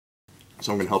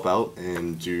so I'm going to help out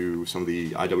and do some of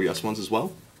the IWS ones as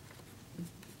well.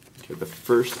 Okay, the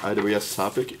first IWS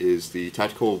topic is the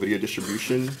tactical video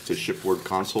distribution to shipboard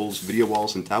consoles, video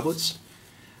walls, and tablets.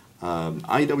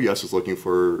 IWS is looking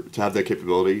to have the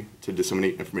capability to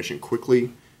disseminate information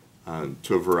quickly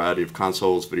to a variety of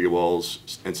consoles, video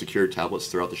walls, and secure tablets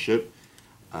throughout the ship.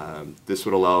 This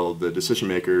would allow the decision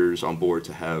makers on board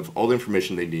to have all the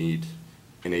information they need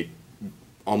in a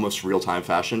almost real-time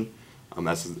fashion,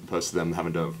 as opposed to them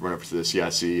having to run over to the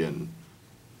CIC and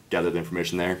gather the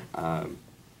information there.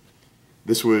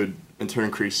 This would in turn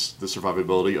increase the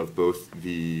survivability of both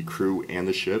the crew and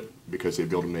the ship, because they'd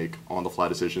be able to make on-the-fly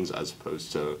decisions as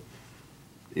opposed to,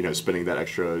 spending that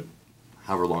extra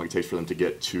however long it takes for them to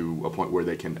get to a point where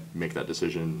they can make that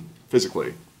decision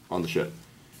physically on the ship.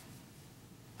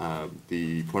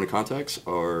 The point of contacts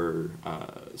are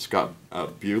Scott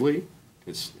Bewley.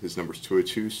 His number is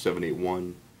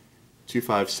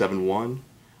 202-781-2571.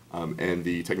 And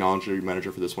the technology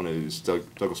manager for this one is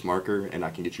Douglas Marker, and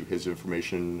I can get you his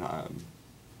information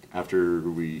after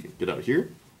we get out of here.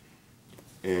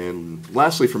 And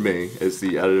lastly for me is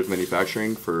the additive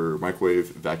manufacturing for microwave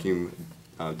vacuum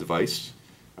devices.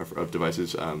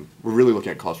 We're really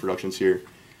looking at cost reductions here.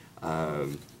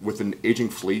 With an aging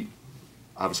fleet,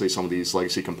 obviously some of these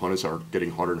legacy components are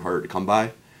getting harder and harder to come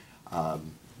by.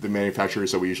 The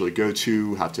manufacturers that we usually go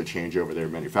to have to change over their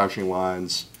manufacturing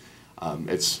lines.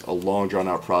 It's a long,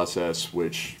 drawn-out process,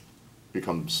 which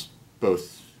becomes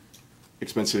both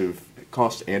expensive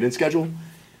cost and in schedule.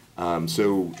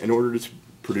 So in order to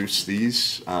produce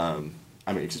these, having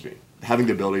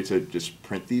the ability to just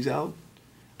print these out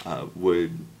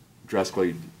would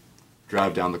drastically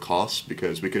drive down the costs,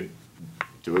 because we could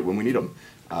do it when we need them,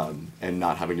 and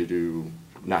not having to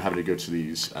go to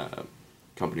these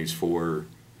companies for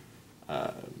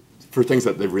things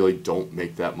that they really don't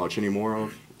make that much anymore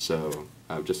of. So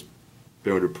just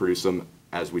being able to produce them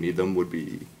as we need them would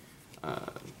be,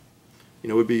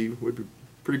 would be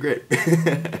pretty great.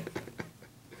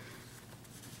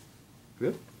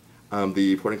 Good.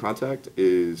 The point of contact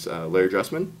is Larry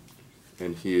Dressman,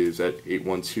 and he is at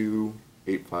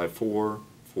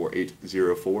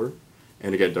 812-854-4804.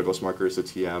 And again, Douglas Marker is the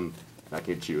TM, and I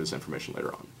can get you his information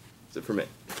later on. That's it for me.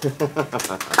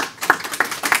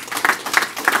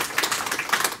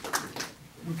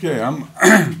 Okay, I'm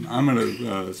going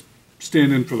to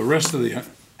stand in for the rest of the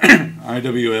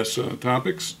IWS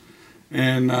topics,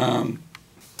 and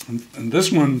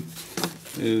this one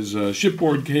is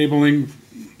shipboard cabling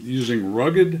using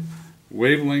rugged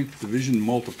wavelength division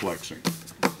multiplexing.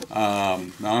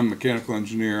 Now I'm a mechanical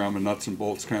engineer, I'm a nuts and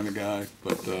bolts kind of guy,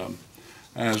 but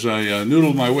as I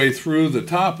noodled my way through the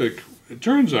topic, it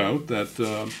turns out that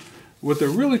what they're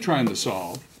really trying to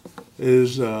solve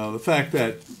is the fact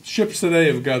that ships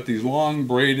today have got these long,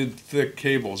 braided, thick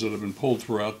cables that have been pulled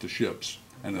throughout the ships.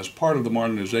 And as part of the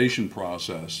modernization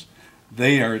process,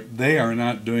 they are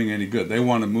not doing any good. They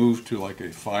want to move to like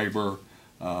a fiber,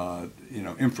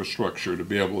 infrastructure to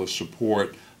be able to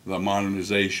support the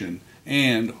modernization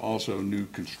and also new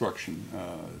construction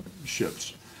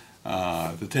ships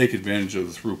to take advantage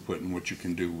of the throughput and what you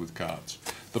can do with COTS.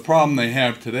 The problem they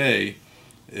have today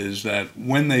is that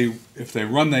if they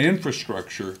run the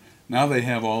infrastructure, now they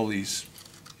have all these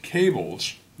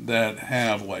cables that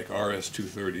have like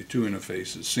RS-232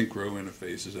 interfaces, synchro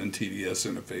interfaces, NTDS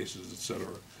interfaces, etc.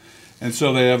 And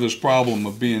so they have this problem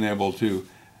of being able to,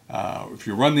 if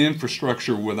you run the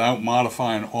infrastructure without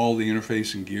modifying all the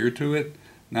interfacing gear to it,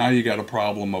 now you got a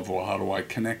problem of, well, how do I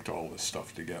connect all this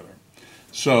stuff together?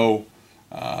 So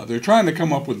they're trying to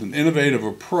come up with an innovative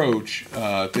approach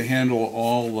to handle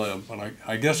all what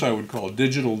I guess I would call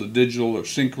digital to digital or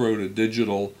synchro to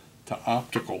digital to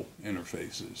optical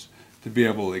interfaces to be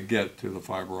able to get to the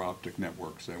fiber optic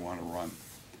networks they want to run.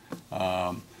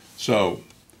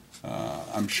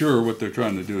 I'm sure what they're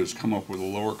trying to do is come up with a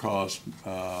lower cost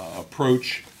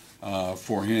approach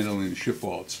for handling ship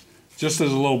vaults. Just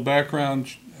as a little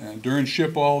background, during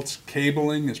ship vaults,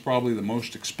 cabling is probably the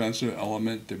most expensive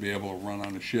element to be able to run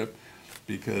on a ship,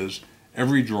 because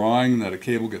every drawing that a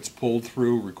cable gets pulled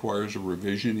through requires a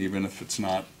revision, even if it's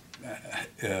not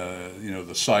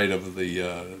the site of the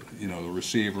the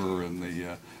receiver and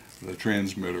the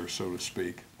transmitter, so to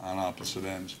speak, on opposite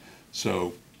ends.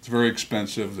 So it's very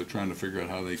expensive. They're trying to figure out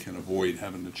how they can avoid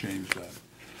having to change that.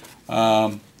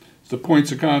 The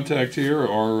points of contact here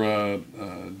are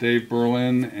Dave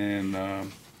Berlin and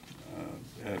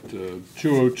at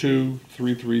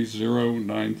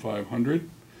 202-330-9500,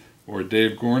 or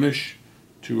Dave Gornish,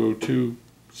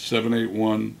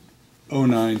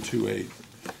 202-781-0928.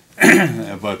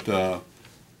 But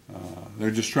They're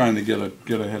just trying to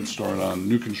get a head start on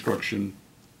new construction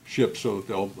ships so that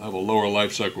they'll have a lower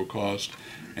life cycle cost.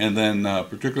 And then,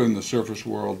 particularly in the surface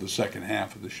world, the second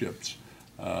half of the ship's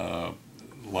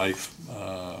life,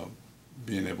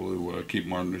 being able to keep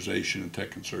modernization and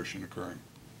tech insertion occurring.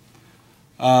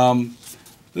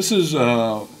 This is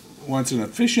once an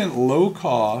efficient, low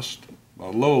cost,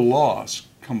 low loss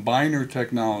combiner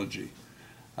technology.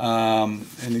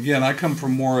 And again, I come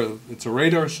from more, it's a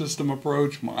radar system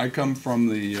approach. I come from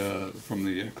the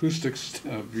acoustics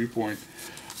viewpoint.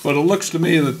 But it looks to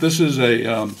me that this is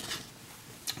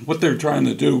what they're trying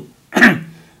to do for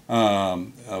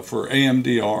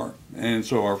AMDR. And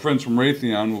so our friends from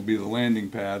Raytheon will be the landing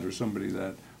pad, or somebody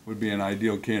that would be an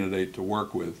ideal candidate to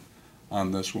work with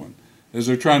on this one. Is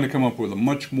they're trying to come up with a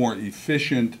much more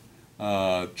efficient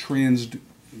transmitter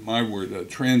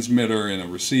and a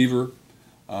receiver,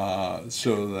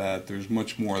 so that there's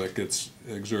much more that gets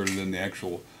exerted in the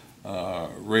actual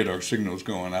radar signals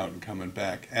going out and coming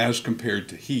back as compared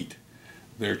to heat.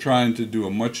 They're trying to do a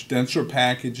much denser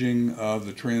packaging of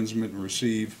the transmit and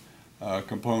receive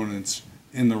components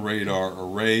in the radar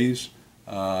arrays,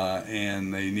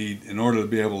 and they need, in order to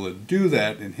be able to do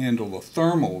that and handle the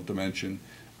thermal dimension,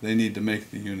 they need to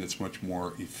make the units much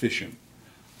more efficient.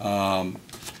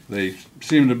 They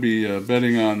seem to be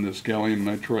betting on this gallium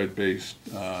nitride-based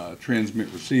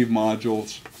transmit-receive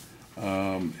modules,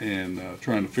 and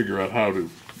trying to figure out how to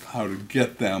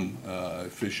get them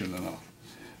efficient enough.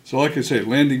 So, like I say,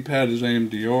 landing pad is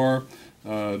AMDR.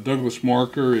 Douglas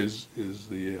Marker is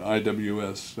the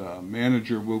IWS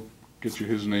manager. We'll get you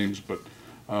his names, but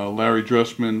Larry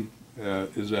Dressman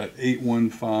is at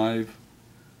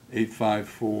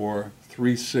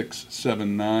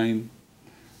 815-854-3679.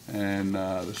 And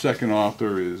the second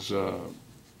author is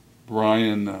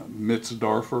Brian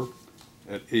Mitzdorfer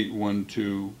at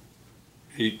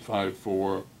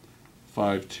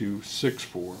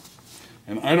 812-854-5264.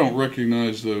 And I don't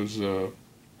recognize those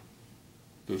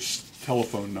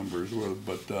telephone numbers,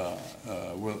 but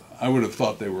well, I would have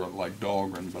thought they were like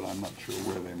Dahlgren, but I'm not sure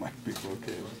where they might be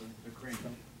located. The Crane.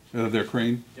 They're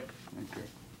Crane? Yep. Okay.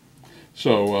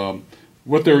 So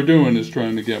what they're doing is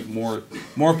trying to get more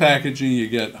packaging. You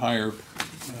get higher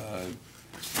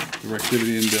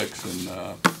directivity index, and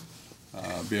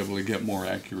be able to get more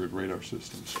accurate radar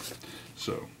systems.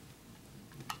 So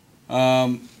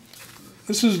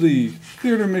this is the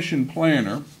Theater Mission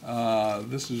Planner.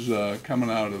 This is coming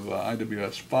out of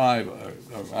IWS 5,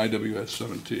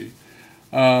 IWS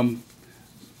 7T.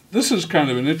 This is kind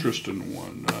of an interesting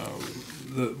one.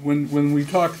 When we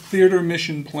talk theater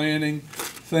mission planning,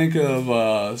 think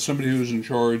of somebody who's in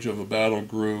charge of a battle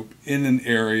group in an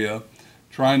area,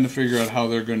 trying to figure out how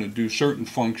they're going to do certain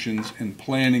functions and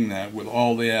planning that with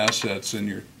all the assets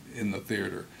in the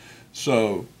theater.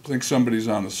 So think somebody's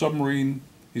on a submarine.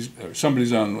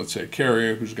 Somebody's on, let's say, a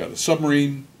carrier who's got a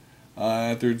submarine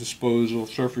at their disposal,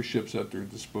 surface ships at their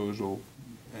disposal,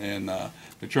 and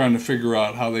they're trying to figure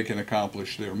out how they can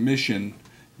accomplish their mission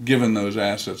given those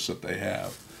assets that they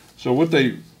have. So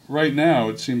right now,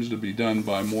 it seems to be done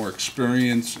by more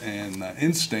experience and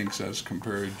instincts as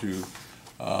compared to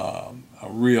a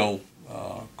real,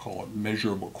 call it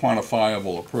measurable,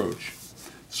 quantifiable approach.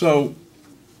 So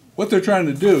what they're trying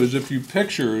to do is, if you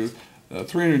picture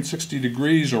 360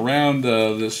 degrees around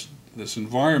this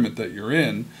environment that you're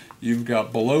in, you've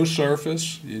got below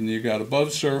surface, and you've got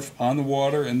above surf, on the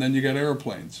water, and then you got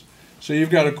airplanes. So you've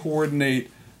got to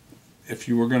coordinate. If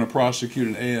you were going to prosecute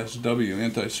an ASW,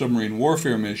 anti-submarine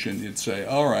warfare mission, you'd say,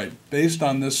 all right, based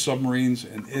on this submarine's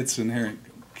and its inherent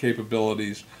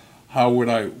capabilities, how would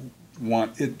I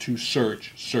want it to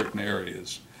search certain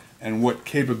areas? And what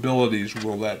capabilities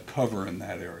will that cover in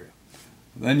that area?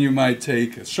 Then you might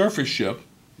take a surface ship,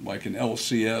 like an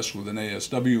LCS with an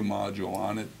ASW module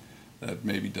on it, that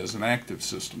maybe does an active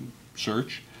system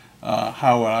search,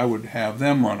 how I would have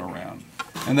them run around.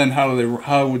 And then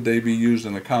how would they be used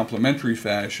in a complementary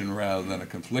fashion rather than a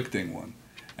conflicting one?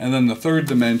 And then the third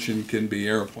dimension can be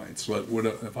airplanes. So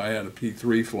if I had a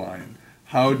P3 flying,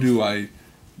 how do I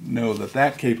know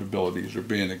that capabilities are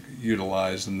being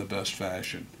utilized in the best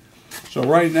fashion? So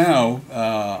right now,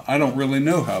 I don't really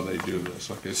know how they do this.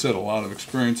 Like I said, a lot of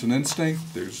experience and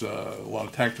instinct. There's a lot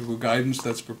of tactical guidance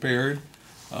that's prepared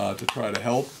to try to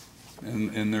help,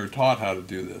 and they're taught how to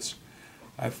do this.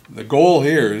 The goal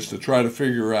here is to try to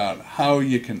figure out how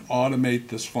you can automate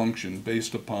this function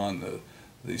based upon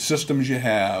the systems you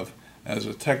have as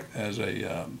a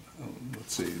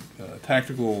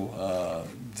tactical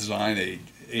design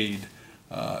aid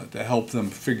to help them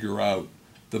figure out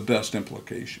the best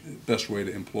way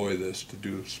to employ this to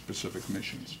do specific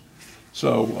missions.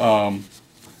 So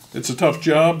it's a tough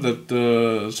job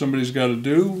that somebody's got to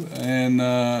do, and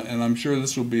I'm sure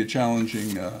this will be a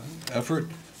challenging effort.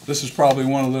 This is probably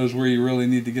one of those where you really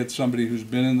need to get somebody who's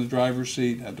been in the driver's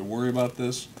seat, had to worry about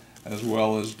this, as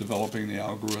well as developing the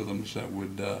algorithms that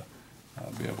would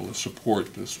be able to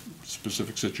support this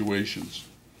specific situations.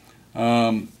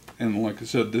 And like I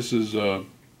said, this is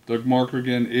Doug Marker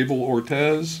again, Abel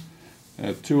Ortez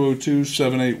at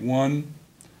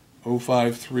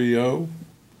 202-781-0530,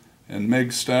 and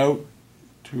Meg Stout,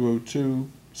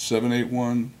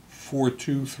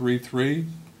 202-781-4233.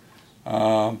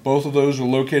 Both of those are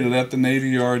located at the Navy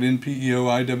Yard in PEO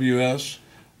IWS.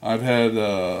 I've had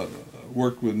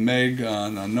worked with Meg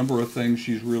on a number of things.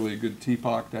 She's really a good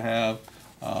TPOC to have.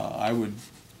 I would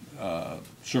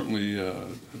certainly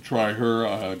try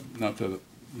her. Not that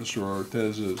Mr.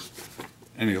 Ortez is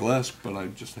any less, but I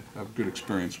just have good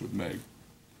experience with Meg.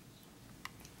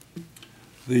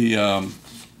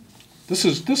 This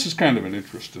is kind of an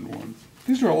interesting one.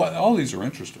 These are all these are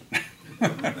interesting.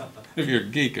 If you're a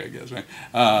geek, I guess, right?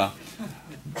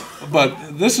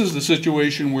 But this is the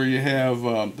situation where you have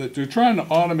that they're trying to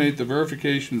automate the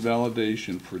verification and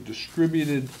validation for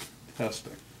distributed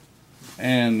testing.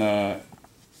 And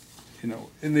you know,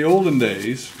 in the olden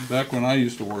days, back when I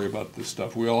used to worry about this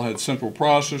stuff, we all had central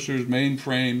processors,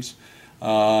 mainframes,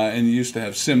 and you used to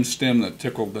have SIM-STIM that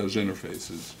tickled those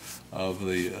interfaces of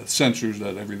the sensors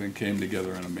that everything came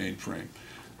together in a mainframe.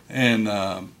 And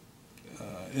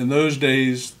in those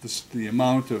days, the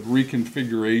amount of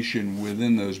reconfiguration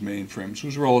within those mainframes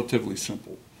was relatively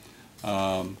simple.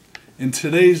 In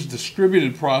today's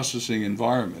distributed processing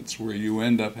environments, where you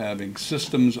end up having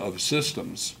systems of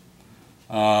systems,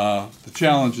 the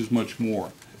challenge is much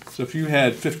more. So if you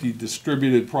had 50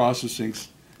 distributed processing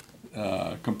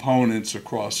components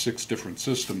across 6 different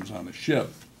systems on a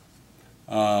ship,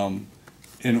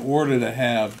 in order to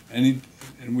have any,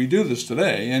 and we do this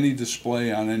today, any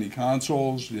display on any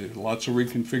consoles, lots of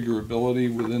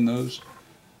reconfigurability within those,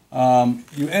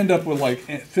 you end up with like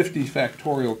 50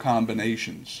 factorial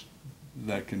combinations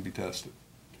that can be tested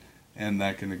and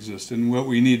that can exist. And what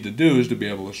we need to do is to be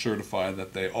able to certify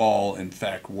that they all, in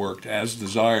fact, worked as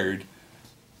desired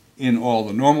in all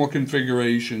the normal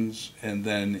configurations and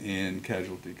then in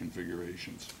casualty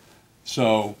configurations.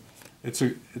 So it's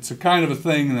a kind of a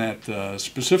thing that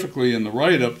specifically in the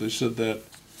write-up they said that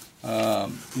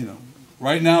you know,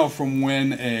 right now from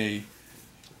when a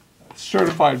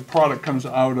certified product comes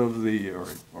out of the,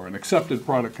 or an accepted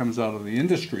product comes out of the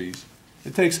industries,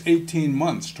 it takes 18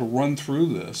 months to run through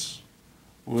this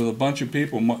with a bunch of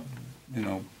people, you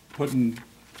know, pushing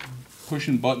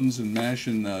buttons and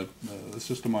mashing the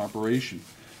system operation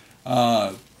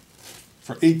for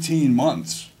 18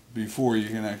 months before you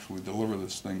can actually deliver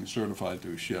this thing certified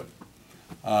to a ship.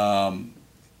 And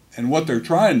what they're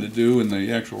trying to do in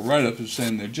the actual write-up is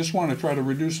saying they just want to try to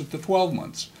reduce it to 12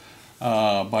 months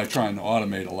by trying to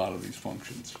automate a lot of these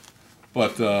functions.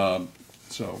 But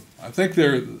so I think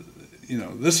you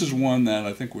know, this is one that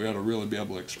I think we ought to really be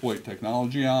able to exploit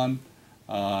technology on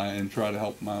and try to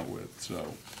help them out with.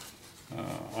 So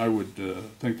I would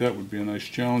think that would be a nice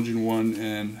challenging one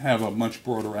and have a much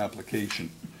broader application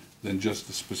than just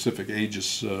the specific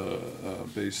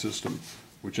Aegis-based system,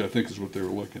 which I think is what they were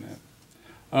looking at.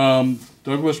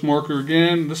 Douglas Marker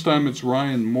again, this time it's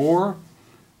Ryan Moore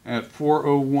at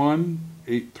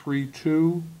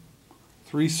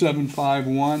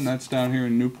 401-832-3751, that's down here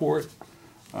in Newport.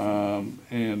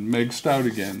 And Meg Stout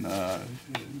again,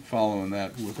 following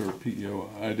that with her PEO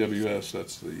IWS,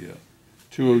 that's the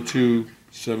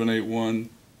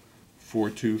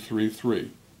 202-781-4233.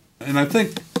 And I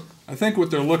think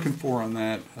what they're looking for on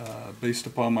that, based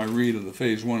upon my read of the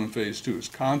Phase 1 and Phase 2, is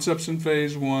concepts in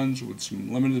Phase 1s with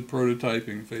some limited prototyping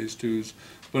in Phase 2s.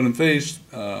 But in Phase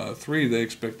 3, they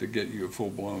expect to get you a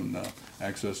full-blown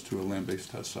access to a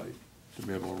land-based test site to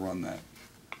be able to run that.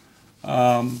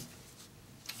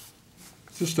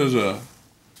 Just as a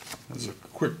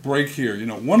quick break here, you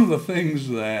know, one of the things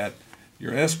that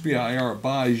your SBIR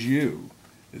buys you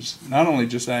is not only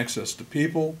just access to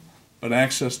people, but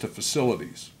access to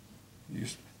facilities.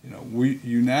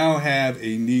 You now have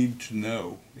a need to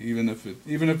know, even if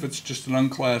it's just an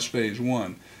unclassed Phase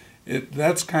 1.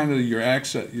 That's kind of your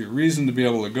access, your reason to be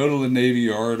able to go to the Navy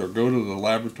Yard or go to the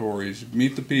laboratories,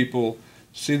 meet the people,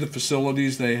 see the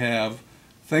facilities they have,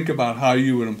 think about how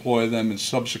you would employ them in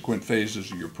subsequent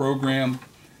phases of your program,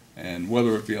 and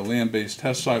whether it be a land-based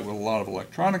test site with a lot of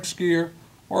electronics gear,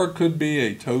 or it could be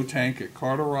a tow tank at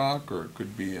Carter Rock, or it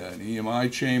could be an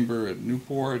EMI chamber at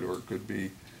Newport, or it could be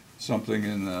something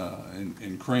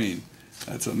in Crane.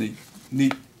 That's a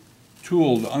neat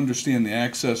tool to understand the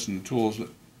access and the tools that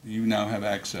you now have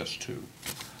access to.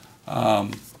 All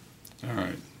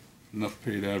right, enough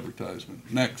paid advertisement.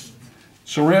 Next,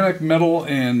 ceramic, metal,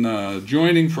 and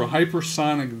joining for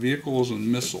hypersonic vehicles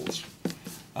and missiles.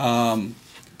 Apparently,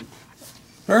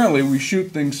 we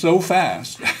shoot things so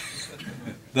fast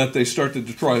that they start to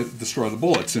destroy the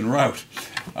bullets en route.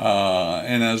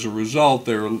 And as a result,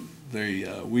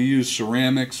 we use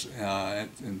ceramics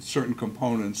in certain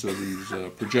components of these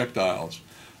projectiles.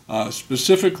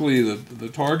 Specifically, the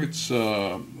targets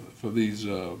for these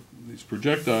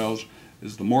projectiles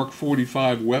is the Mark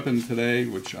 45 weapon today,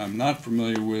 which I'm not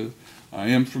familiar with. I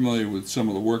am familiar with some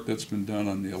of the work that's been done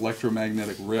on the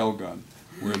electromagnetic railgun,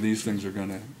 where these things are going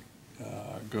to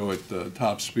go at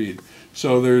top speed.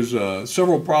 So there's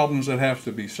several problems that have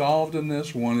to be solved in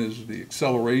this. One is the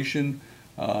acceleration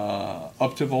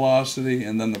up to velocity,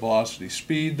 and then the velocity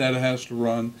speed that it has to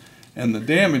run, and the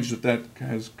damage that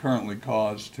has currently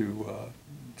caused to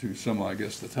some, I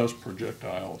guess, the test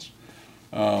projectiles.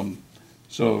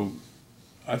 So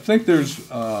I think there's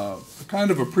kind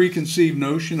of a preconceived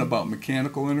notion about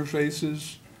mechanical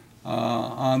interfaces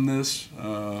on this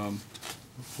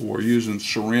for using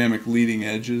ceramic leading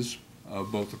edges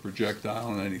of both the projectile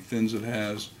and any fins it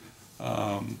has.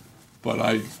 But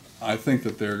I think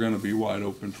that they're going to be wide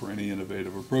open for any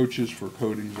innovative approaches for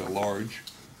coatings at large.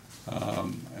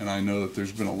 And I know that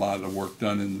there's been a lot of work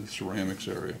done in the ceramics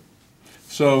area.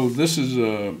 So this is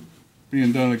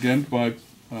being done again by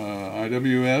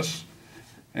IWS.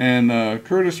 And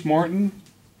Curtis Martin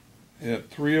at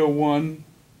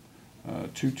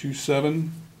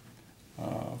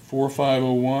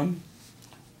 301-227-4501,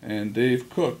 and Dave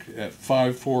Cook at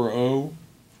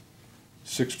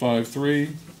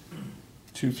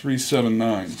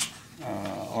 540-653-2379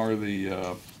 are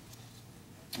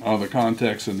the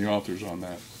contacts and the authors on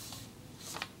that.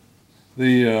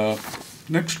 The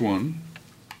next one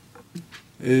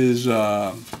is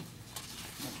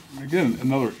again,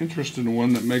 another interesting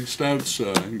one that Meg Stout's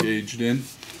engaged in.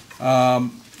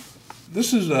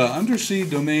 This is an undersea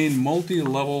domain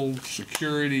multi-level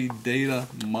security data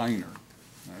miner.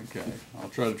 Okay, I'll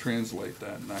try to translate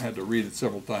that, and I had to read it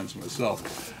several times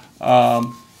myself.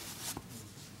 For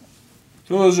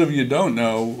those of you who don't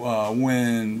know,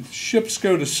 when ships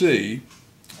go to sea,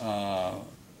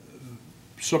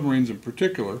 submarines in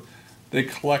particular, they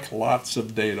collect lots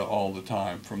of data all the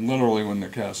time, from literally when they're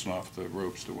casting off the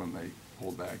ropes to when they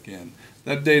pull back in.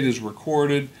 That data is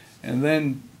recorded and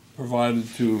then provided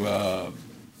to, I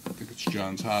think it's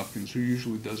Johns Hopkins, who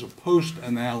usually does a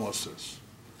post-analysis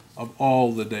of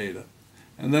all the data.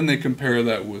 And then they compare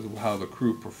that with how the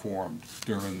crew performed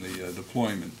during the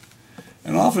deployment.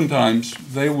 And oftentimes,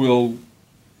 they will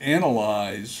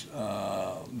analyze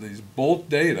these bulk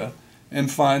data and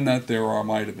find that there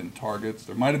might have been targets,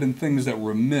 there might have been things that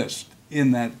were missed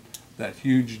in that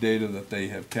huge data that they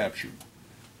have captured.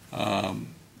 And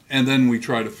then we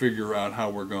try to figure out how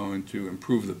we're going to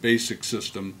improve the basic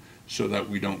system so that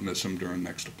we don't miss them during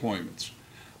next deployments.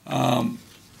 But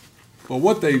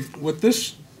what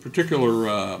this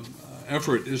particular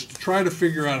effort is to try to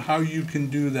figure out how you can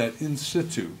do that in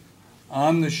situ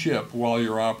on the ship while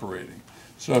you're operating.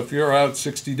 So if you're out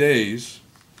 60 days,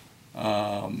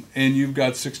 and you've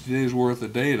got 60 days worth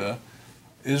of data,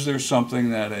 is there something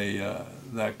that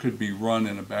that could be run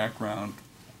in a background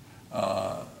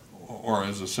or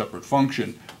as a separate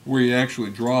function where you actually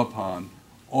draw upon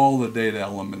all the data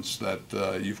elements that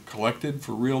you've collected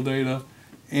for real data,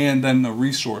 and then the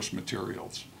resource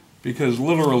materials? Because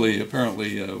literally,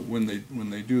 apparently, when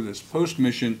they do this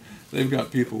post-mission, they've got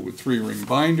people with 3-ring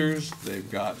binders, they've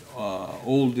got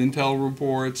old intel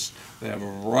reports, they have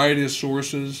a variety of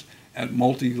sources at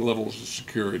multi-levels of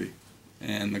security.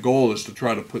 And the goal is to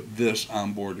try to put this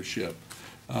on board a ship.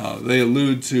 They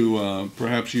allude to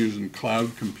perhaps using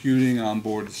cloud computing on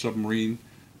board a submarine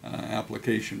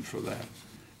application for that.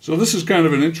 So this is kind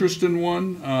of an interesting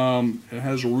one. It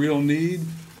has a real need.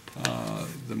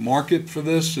 The market for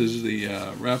this is the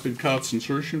Rapid COTS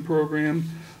Insertion Program,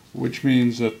 which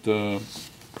means that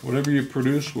whatever you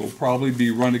produce will probably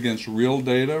be run against real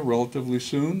data relatively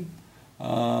soon,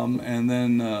 and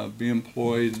then be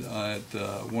employed at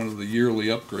one of the yearly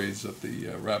upgrades that the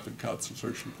Rapid COTS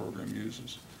Insertion Program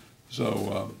uses.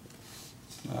 So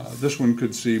this one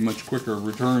could see much quicker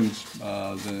returns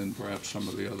than perhaps some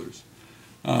of the others.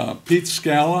 Pete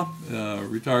Scala,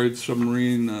 retired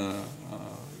submarine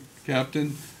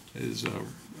captain, is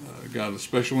got a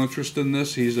special interest in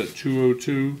this. He's at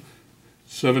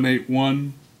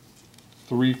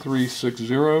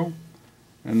 202-781-3360,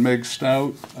 and Meg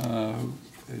Stout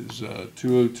is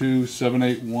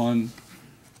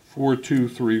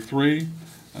 202-781-4233.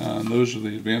 Those are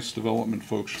the advanced development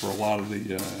folks for a lot of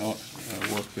the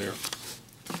work there.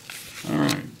 All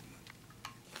right.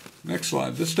 Next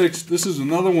slide. This is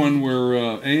another one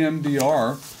where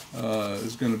AMDR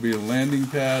is going to be a landing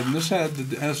pad, and this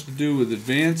has to do with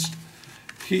advanced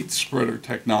heat spreader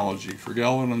technology for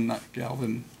gallium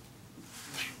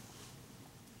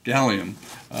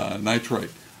nitride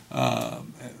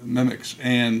mimics.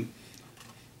 And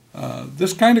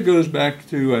this kind of goes back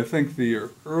to, I think, the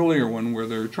earlier one where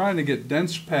they're trying to get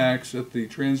dense packs at the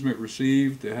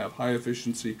transmit-receive to have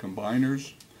high-efficiency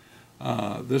combiners.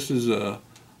 This is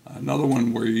another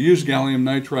one where you use gallium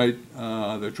nitride.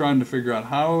 They're trying to figure out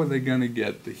how are they going to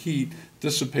get the heat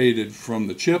dissipated from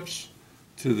the chips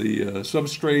to the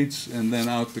substrates and then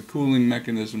out the cooling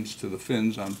mechanisms to the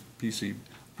fins on PC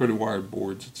printed wired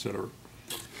boards, etc.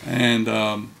 And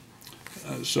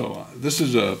so this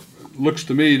is looks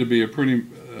to me to be a pretty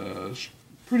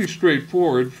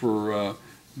straightforward for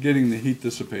getting the heat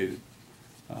dissipated.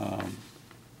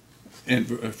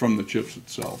 And from the chips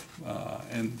itself.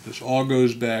 And this all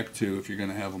goes back to, if you're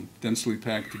going to have them densely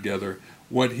packed together,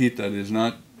 what heat that is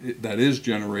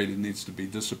generated needs to be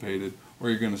dissipated, or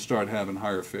you're going to start having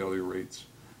higher failure rates.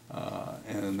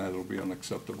 And that'll be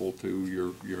unacceptable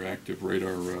to your active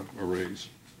radar arrays.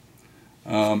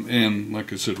 And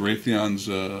like I said, Raytheon's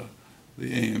the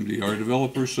AMDR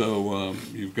developer, so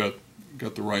you've got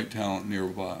the right talent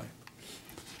nearby.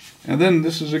 And then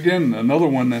this is, again, another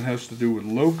one that has to do with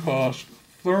low-cost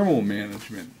thermal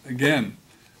management. Again,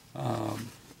 I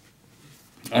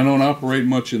don't operate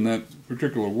much in that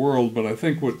particular world, but I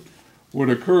think what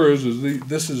occurs is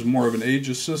this is more of an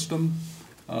Aegis system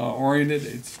oriented.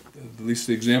 It's, at least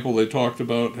the example they talked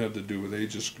about had to do with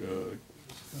Aegis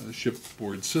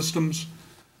shipboard systems.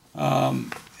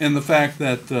 And the fact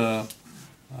that,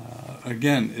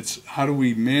 again, it's how do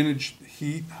we manage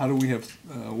heat? How do we have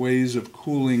ways of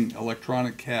cooling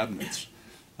electronic cabinets?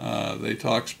 They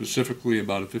talk specifically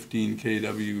about a 15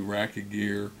 kW rack of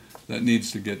gear that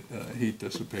needs to get heat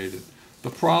dissipated.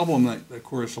 The problem that, of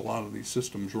course, a lot of these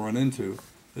systems run into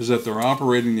is that they're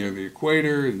operating near the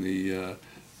equator and a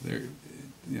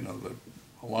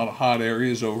lot of hot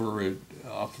areas over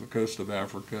off the coast of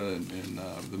Africa and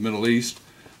the Middle East,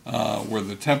 where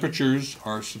the temperatures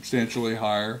are substantially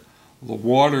higher. The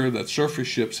water that surface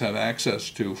ships have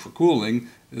access to for cooling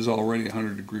is already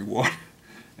 100-degree water.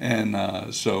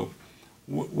 And so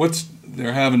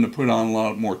they're having to put on a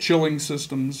lot more chilling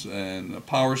systems and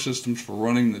power systems for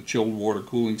running the chilled water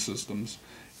cooling systems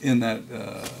in that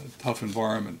tough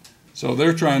environment. So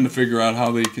they're trying to figure out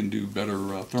how they can do better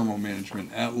thermal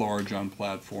management at large on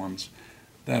platforms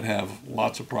that have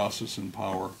lots of processing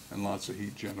power and lots of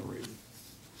heat generated.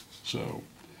 So.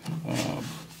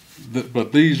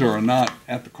 But these are not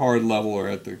at the card level or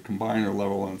at the combiner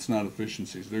level, and it's not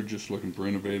efficiencies. They're just looking for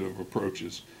innovative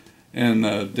approaches. And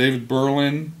David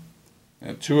Berlin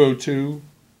at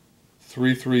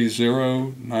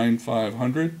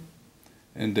 202-330-9500,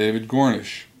 and David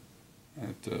Gornish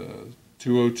at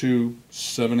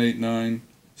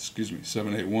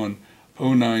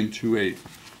 202-781-0928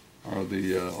 are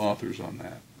the authors on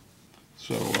that.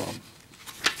 So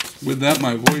with that,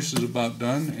 my voice is about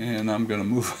done, and I'm going to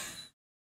move